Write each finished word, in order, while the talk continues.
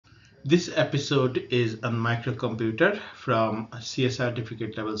This episode is on microcomputer from CS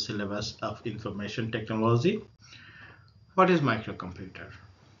certificate level syllabus of information technology. What is microcomputer?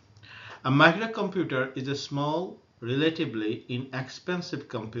 A microcomputer is a small, relatively inexpensive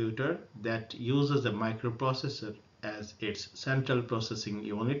computer that uses a microprocessor as its central processing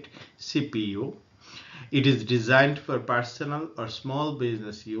unit, CPU. It is designed for personal or small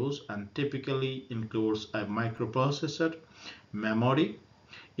business use and typically includes a microprocessor, memory,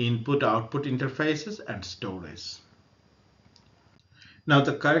 input-output interfaces, and storage. Now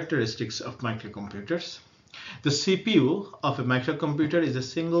the characteristics of microcomputers. The CPU of a microcomputer is a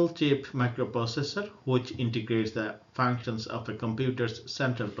single-chip microprocessor which integrates the functions of a computer's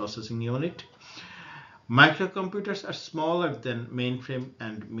central processing unit. Microcomputers are smaller than mainframe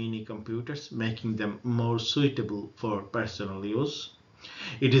and mini computers, making them more suitable for personal use.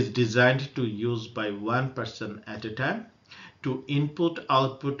 It is designed to use by one person at a time. To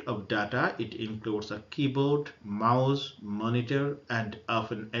input-output of data, it includes a keyboard, mouse, monitor, and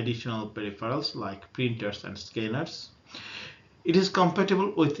often additional peripherals like printers and scanners. It is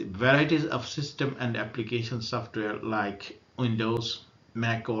compatible with varieties of system and application software like Windows,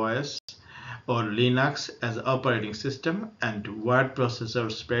 Mac OS, or Linux as operating system, and word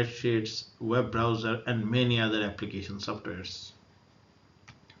processor, spreadsheets, web browser, and many other application softwares.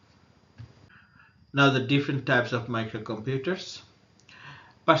 Now the different types of microcomputers.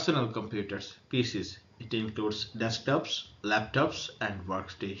 Personal computers, PCs. It includes desktops, laptops, and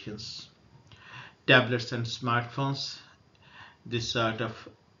workstations. Tablets and smartphones. This sort of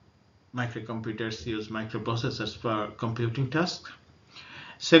microcomputers use microprocessors for computing tasks.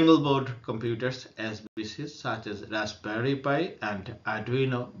 Single board computers, SBCs, such as Raspberry Pi and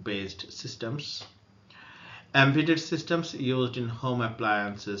Arduino based systems. Embedded systems used in home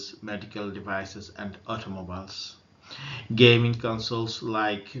appliances, medical devices, and automobiles. Gaming consoles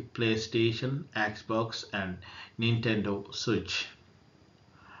like PlayStation, Xbox, and Nintendo Switch.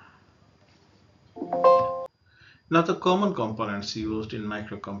 Now the common components used in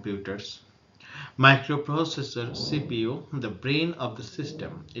microcomputers. Microprocessor CPU, the brain of the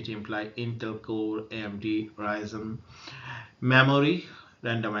system. It implies Intel Core, AMD, Ryzen. Memory,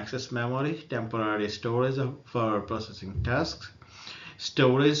 random access memory, temporary storage for processing tasks.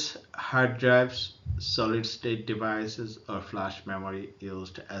 Storage, hard drives, solid state devices, or flash memory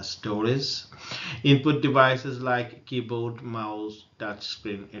used as storage. Input devices like keyboard, mouse,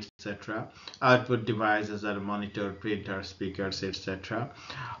 touchscreen, etc. Output devices are monitor, printer, speakers, etc.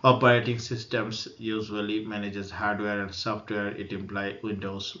 Operating systems usually manages hardware and software. It implies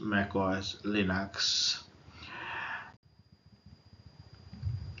Windows, Mac OS, Linux.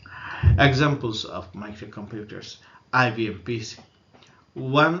 Examples of microcomputers. IBM PC.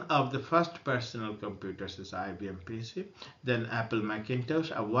 One of the first personal computers is IBM PC, then Apple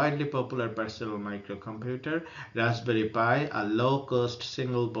Macintosh, a widely popular personal microcomputer, Raspberry Pi, a low-cost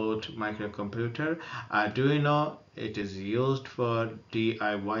single-board microcomputer, Arduino. It is used for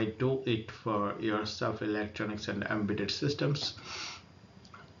DIY, do it for yourself electronics and embedded systems.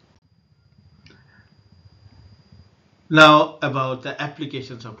 Now about the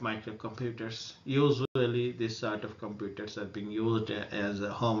applications of microcomputers. Usually this sort of computers are being used as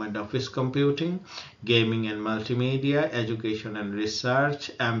home and office computing, gaming and multimedia, education and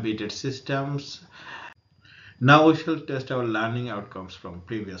research, embedded systems. Now we shall test our learning outcomes from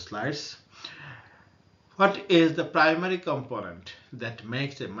previous slides. What is the primary component that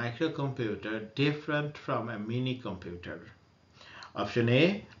makes a microcomputer different from a mini computer? Option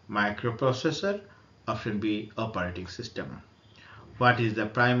A, microprocessor. Option B, operating system. What is the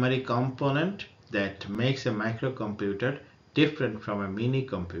primary component that makes a microcomputer different from a mini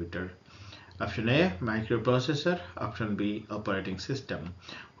computer? Option A, microprocessor. Option B, operating system.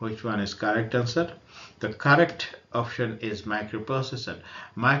 Which one is correct answer? The correct option is microprocessor.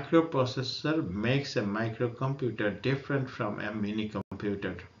 Microprocessor makes a microcomputer different from a mini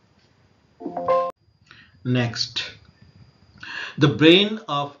computer. Next. The brain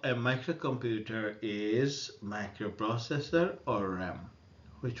of a microcomputer is microprocessor or RAM.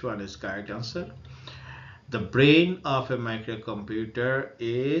 Which one is correct answer? The brain of a microcomputer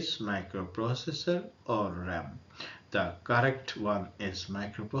is microprocessor or RAM. The correct one is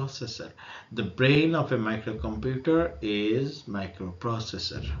microprocessor. The brain of a microcomputer is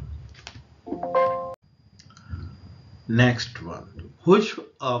microprocessor. Next one. Which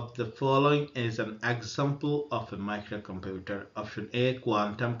of the following is an example of a microcomputer? Option A,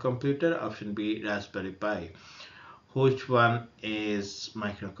 quantum computer. Option B, Raspberry Pi. Which one is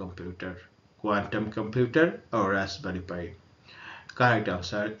microcomputer? Quantum computer or Raspberry Pi? Correct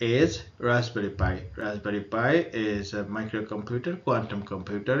answer is Raspberry Pi. Raspberry Pi is a microcomputer. Quantum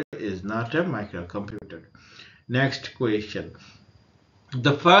computer is not a microcomputer. Next question.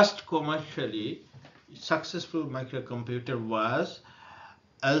 The first commercially successful microcomputer was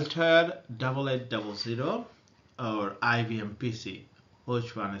Altair 8800 or IBM PC.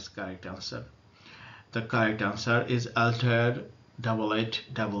 Which one is correct answer? The correct answer is Altair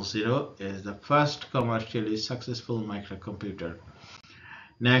 8800 is the first commercially successful microcomputer.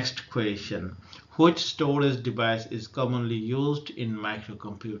 Next question. Which storage device is commonly used in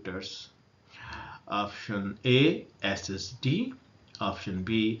microcomputers? Option A, SSD. Option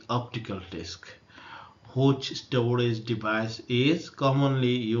B, optical disk. Which storage device is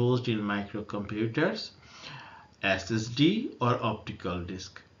commonly used in microcomputers? SSD or optical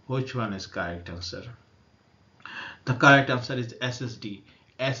disk? Which one is correct answer? The correct answer is SSD.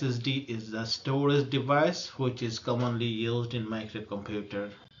 SSD is the storage device which is commonly used in microcomputer.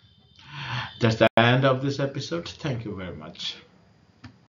 That's the end of this episode. Thank you very much.